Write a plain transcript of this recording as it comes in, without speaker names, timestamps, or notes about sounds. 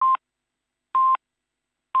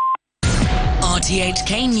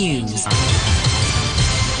RTHK News.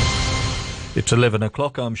 It's 11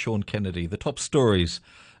 o'clock. I'm Sean Kennedy. The top stories.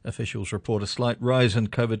 Officials report a slight rise in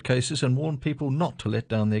COVID cases and warn people not to let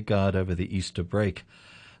down their guard over the Easter break.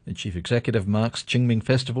 The Chief Executive marks Qingming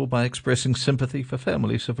Festival by expressing sympathy for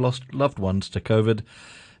families who've lost loved ones to COVID.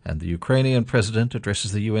 And the Ukrainian president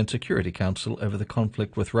addresses the UN Security Council over the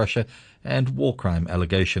conflict with Russia and war crime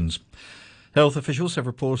allegations. Health officials have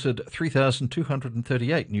reported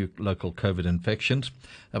 3,238 new local COVID infections.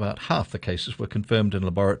 About half the cases were confirmed in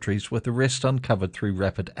laboratories, with the rest uncovered through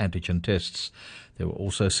rapid antigen tests. There were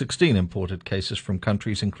also 16 imported cases from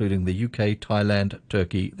countries including the UK, Thailand,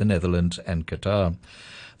 Turkey, the Netherlands and Qatar.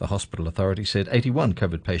 The hospital authority said 81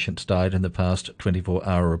 COVID patients died in the past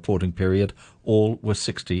 24-hour reporting period. All were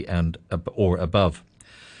 60 or above.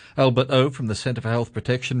 Albert O from the Centre for Health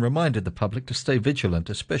Protection reminded the public to stay vigilant,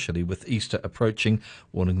 especially with Easter approaching,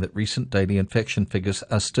 warning that recent daily infection figures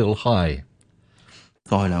are still high.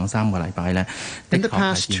 In the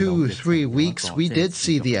past 2-3 weeks, we did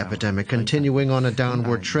see the epidemic continuing on a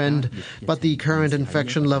downward trend, but the current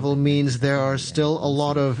infection level means there are still a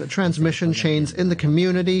lot of transmission chains in the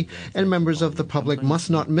community, and members of the public must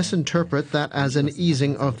not misinterpret that as an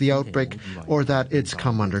easing of the outbreak or that it's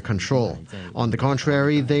come under control. On the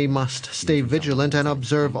contrary, they must stay vigilant and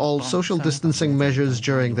observe all social distancing measures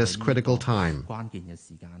during this critical time.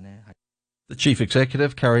 The Chief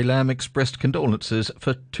Executive, Carrie Lam, expressed condolences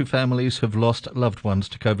to families who've lost loved ones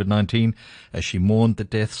to COVID-19 as she mourned the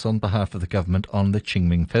deaths on behalf of the government on the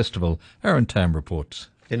Qingming Festival. Aaron Tam reports.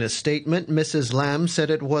 In a statement, Mrs. Lam said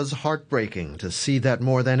it was heartbreaking to see that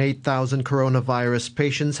more than 8,000 coronavirus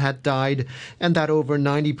patients had died and that over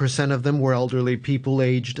 90% of them were elderly people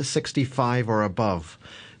aged 65 or above.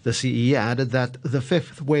 The CE added that the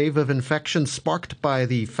fifth wave of infection sparked by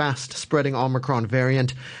the fast-spreading Omicron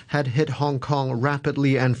variant had hit Hong Kong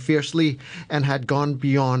rapidly and fiercely and had gone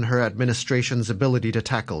beyond her administration's ability to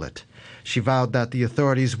tackle it. She vowed that the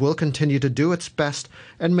authorities will continue to do its best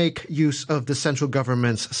and make use of the central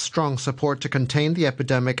government's strong support to contain the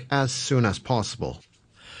epidemic as soon as possible.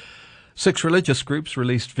 6 religious groups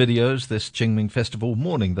released videos this Qingming Festival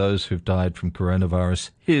mourning those who've died from coronavirus.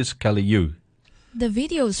 Here's Kelly Yu. The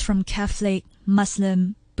videos from Catholic,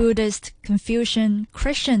 Muslim, Buddhist, Confucian,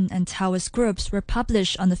 Christian and Taoist groups were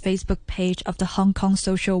published on the Facebook page of the Hong Kong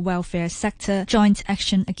Social Welfare Sector Joint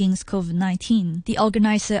Action Against COVID-19, the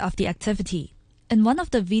organizer of the activity. In one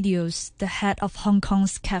of the videos, the head of Hong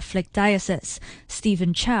Kong's Catholic Diocese,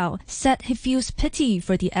 Stephen Chow, said he feels pity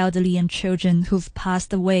for the elderly and children who've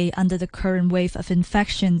passed away under the current wave of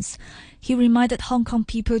infections. He reminded Hong Kong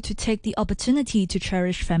people to take the opportunity to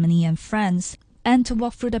cherish family and friends, and to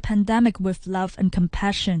walk through the pandemic with love and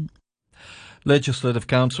compassion. Legislative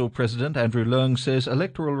Council President Andrew Leung says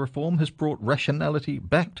electoral reform has brought rationality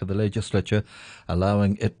back to the legislature,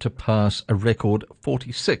 allowing it to pass a record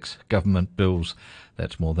 46 government bills.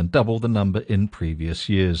 That's more than double the number in previous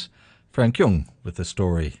years. Frank Yung with the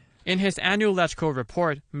story. In his annual LegCo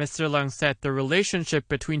report, Mr. Leung said the relationship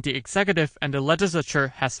between the executive and the legislature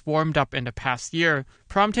has warmed up in the past year,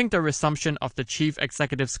 prompting the resumption of the chief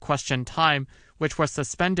executive's question time, which was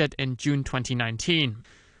suspended in June 2019.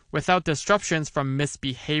 Without disruptions from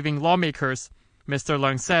misbehaving lawmakers, Mr.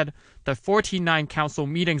 Leung said the 49 council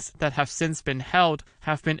meetings that have since been held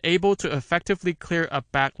have been able to effectively clear a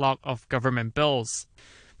backlog of government bills.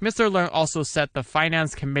 Mr. Leung also said the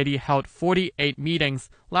Finance Committee held 48 meetings,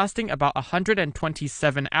 lasting about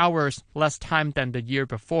 127 hours, less time than the year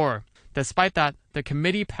before. Despite that, the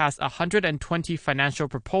committee passed 120 financial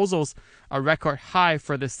proposals, a record high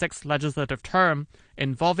for the 6th legislative term,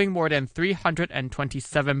 involving more than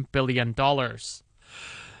 $327 billion.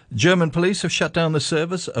 German police have shut down the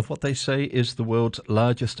service of what they say is the world's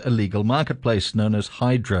largest illegal marketplace, known as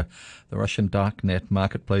Hydra. The Russian darknet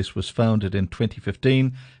marketplace was founded in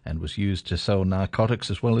 2015 and was used to sell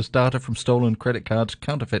narcotics as well as data from stolen credit cards,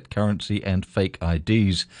 counterfeit currency and fake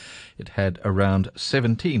IDs. It had around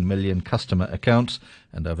 17 million customer accounts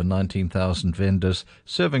and over 19,000 vendors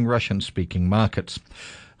serving Russian-speaking markets.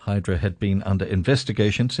 Hydra had been under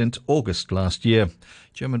investigation since August last year.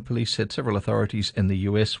 German police said several authorities in the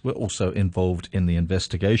US were also involved in the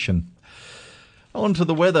investigation. On to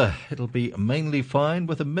the weather. It'll be mainly fine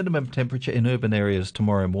with a minimum temperature in urban areas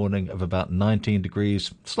tomorrow morning of about 19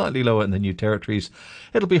 degrees, slightly lower in the New Territories.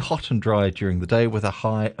 It'll be hot and dry during the day with a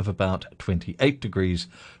high of about 28 degrees.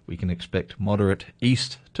 We can expect moderate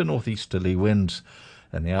east to northeasterly winds.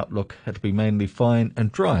 And the outlook, it'll be mainly fine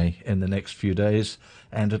and dry in the next few days,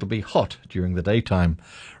 and it'll be hot during the daytime.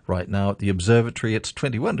 Right now at the observatory, it's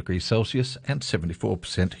 21 degrees Celsius and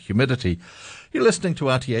 74% humidity. You're listening to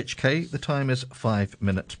RTHK. The time is 5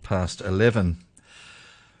 minutes past 11.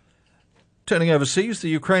 Turning overseas, the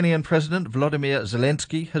Ukrainian President Volodymyr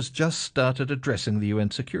Zelensky has just started addressing the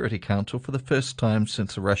UN Security Council for the first time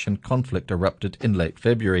since the Russian conflict erupted in late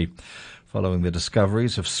February. Following the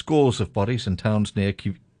discoveries of scores of bodies in towns near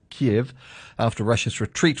Kiev after Russia's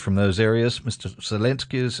retreat from those areas, Mr.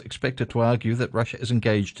 Zelensky is expected to argue that Russia is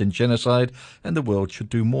engaged in genocide and the world should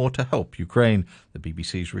do more to help Ukraine. The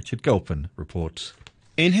BBC's Richard Gulpin reports.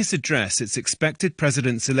 In his address, it's expected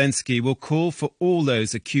President Zelensky will call for all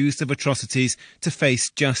those accused of atrocities to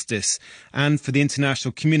face justice and for the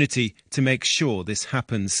international community to make sure this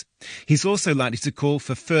happens. He's also likely to call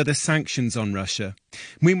for further sanctions on Russia.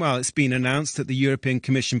 Meanwhile, it's been announced that the European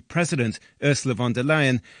Commission President, Ursula von der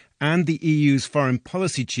Leyen, and the EU's foreign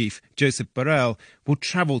policy chief, Joseph Borrell, will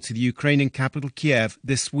travel to the Ukrainian capital Kiev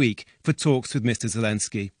this week for talks with Mr.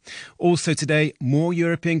 Zelensky. Also today, more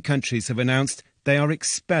European countries have announced they are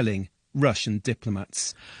expelling Russian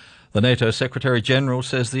diplomats. The NATO Secretary-General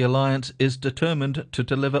says the alliance is determined to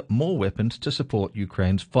deliver more weapons to support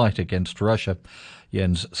Ukraine's fight against Russia.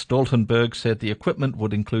 Jens Stoltenberg said the equipment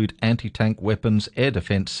would include anti-tank weapons, air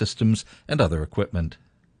defence systems and other equipment.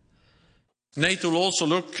 NATO will also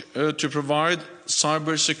look to provide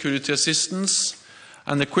cyber-security assistance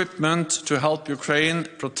and equipment to help Ukraine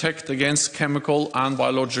protect against chemical and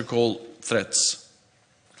biological threats.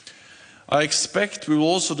 I expect we will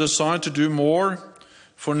also decide to do more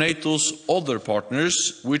for NATO's other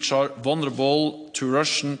partners, which are vulnerable to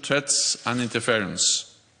Russian threats and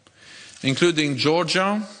interference, including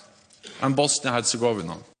Georgia and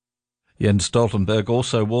Bosnia-Herzegovina. Jens Stoltenberg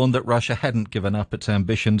also warned that Russia hadn't given up its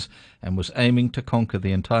ambitions and was aiming to conquer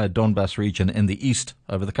the entire Donbas region in the east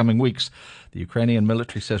over the coming weeks. The Ukrainian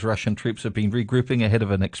military says Russian troops have been regrouping ahead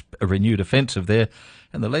of a renewed offensive there,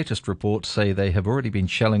 and the latest reports say they have already been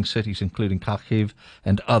shelling cities including Kharkiv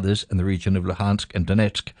and others in the region of Luhansk and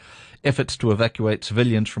Donetsk. Efforts to evacuate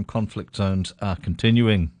civilians from conflict zones are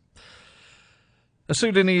continuing. A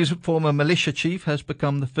Sudanese former militia chief has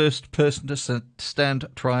become the first person to stand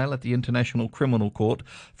trial at the International Criminal Court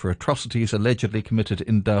for atrocities allegedly committed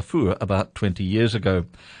in Darfur about 20 years ago.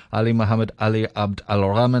 Ali Mohammed Ali Abd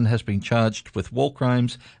al-Rahman has been charged with war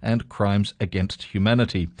crimes and crimes against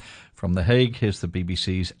humanity. From The Hague, here's the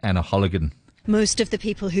BBC's Anna Holligan. Most of the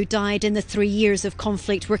people who died in the 3 years of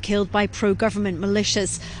conflict were killed by pro-government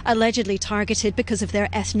militias, allegedly targeted because of their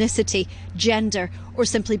ethnicity, gender, or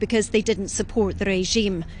simply because they didn't support the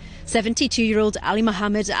regime. 72-year-old Ali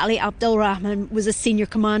Mohammed Ali Abd al-Rahman was a senior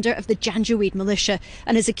commander of the Janjaweed militia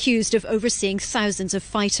and is accused of overseeing thousands of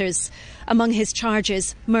fighters. Among his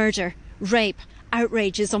charges, murder, rape,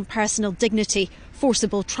 outrages on personal dignity,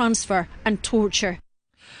 forcible transfer and torture.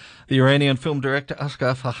 The Iranian film director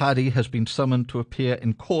Asghar Farhadi has been summoned to appear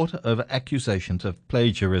in court over accusations of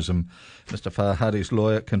plagiarism. Mr. Farhadi's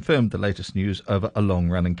lawyer confirmed the latest news over a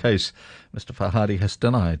long-running case. Mr. Farhadi has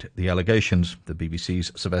denied the allegations. The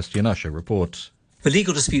BBC's Sebastian Usher reports. The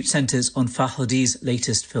legal dispute centres on Farhadi's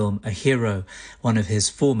latest film, A Hero. One of his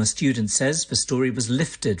former students says the story was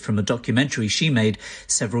lifted from a documentary she made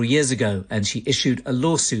several years ago, and she issued a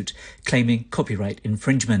lawsuit claiming copyright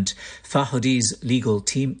infringement. Farhadi's legal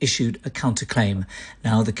team issued a counterclaim.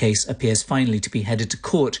 Now the case appears finally to be headed to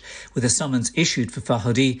court, with a summons issued for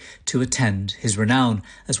Farhadi to attend. His renown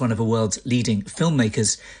as one of the world's leading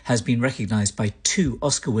filmmakers has been recognised by 2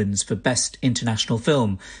 Oscar wins for Best International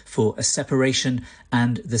Film for A Separation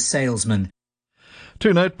and The Salesman.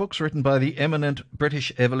 2 notebooks written by the eminent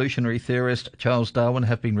British evolutionary theorist Charles Darwin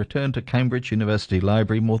have been returned to Cambridge University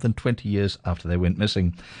Library more than 20 years after they went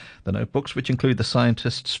missing. The notebooks, which include the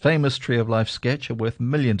scientist's famous Tree of Life sketch, are worth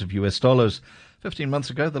millions of US. 15 months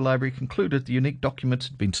ago, the library concluded the unique documents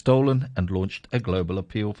had been stolen and launched a global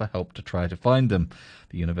appeal for help to try to find them.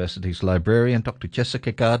 The university's librarian, Dr.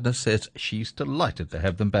 Jessica Gardner, says she's delighted to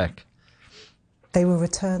have them back. They were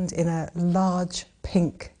returned in a large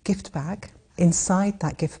pink gift bag. Inside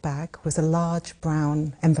that gift bag was a large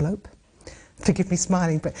brown envelope. Forgive me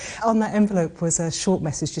smiling, but on that envelope was a short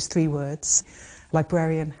message, just 3 words.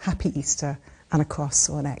 Librarian, Happy Easter, and a cross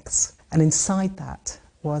or an X. And inside that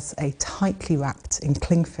was a tightly wrapped in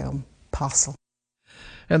cling film parcel.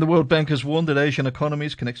 And the World Bank has warned that Asian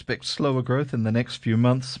economies can expect slower growth in the next few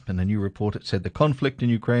months. In a new report, it said the conflict in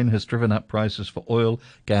Ukraine has driven up prices for oil,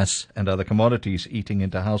 gas and other commodities, eating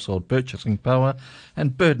into household purchasing power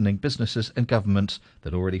and burdening businesses and governments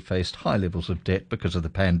that already faced high levels of debt because of the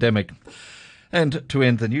pandemic. And to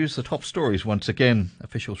end the news, the top stories once again.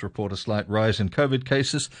 Officials report a slight rise in COVID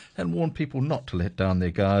cases and warn people not to let down their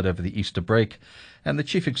guard over the Easter break. And the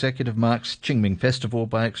chief executive marks Qingming Festival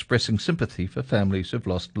by expressing sympathy for families who've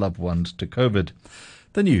lost loved ones to COVID.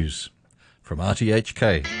 The news from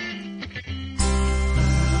RTHK.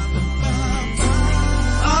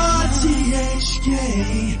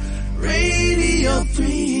 USA, Radio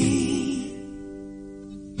 3.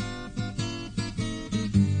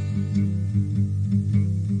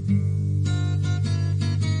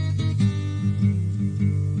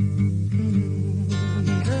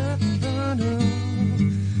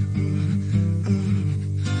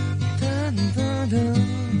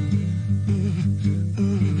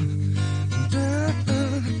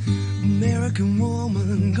 American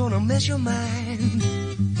woman gonna mess your mind.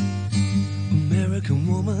 American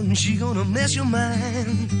woman, she gonna mess your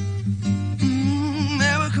mind.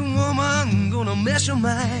 American woman gonna mess your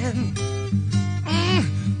mind.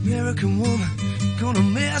 American woman gonna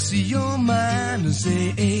mess your mind.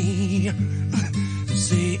 Say A,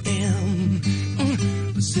 say M,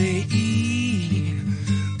 say E,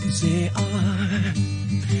 say R,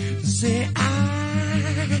 say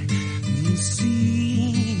I, C,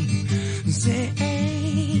 say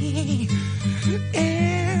A,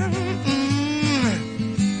 M.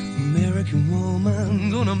 American woman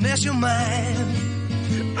gonna mess your mind.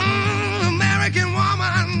 American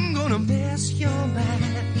woman gonna mess your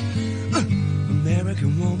mind.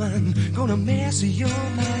 American woman gonna mess your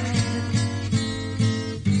mind.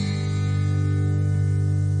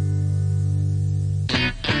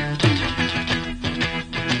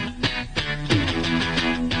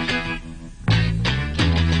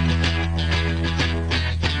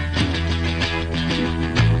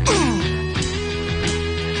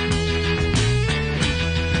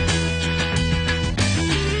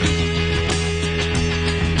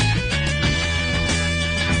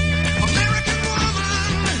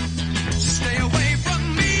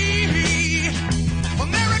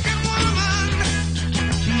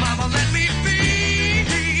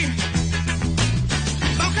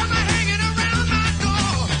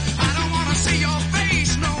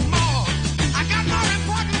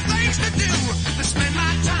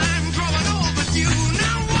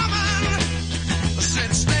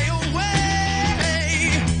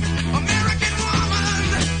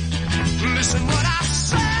 Listen what